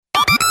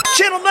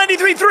Channel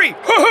 93.3.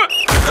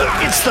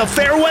 It's the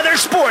Fairweather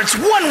Sports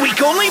 1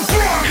 week only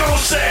Bronco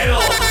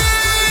sale.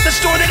 The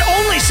store that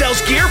only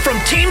sells gear from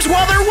teams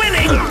while they're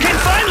winning can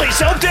finally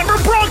sell Denver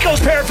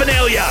Broncos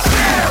paraphernalia.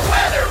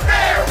 Fairweather,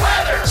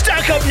 Fairweather.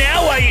 Stock up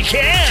now while you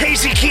can.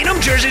 Casey Keenum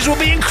jerseys will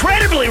be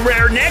incredibly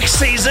rare next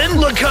season.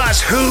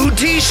 Lacoste Who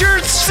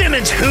t-shirts,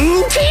 Simmons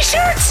Who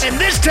t-shirts. And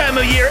this time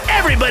of year,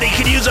 everybody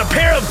can use a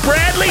pair of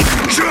Bradley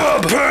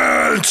Chubb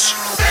pants.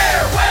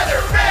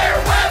 Fairweather,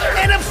 Fairweather.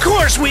 And of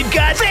course, we've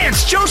got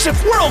Vance Joseph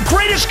World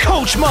Greatest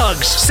Coach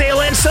mugs.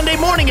 Sale ends Sunday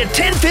morning at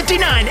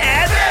 10:59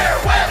 at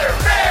Fairweather,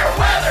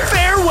 Fairweather.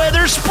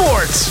 Fairweather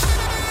Sports.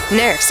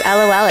 Nerf's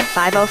LOL at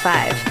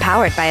 5:05.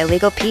 Powered by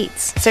Illegal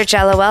Pete's. Search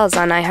LOLs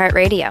on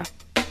iHeartRadio.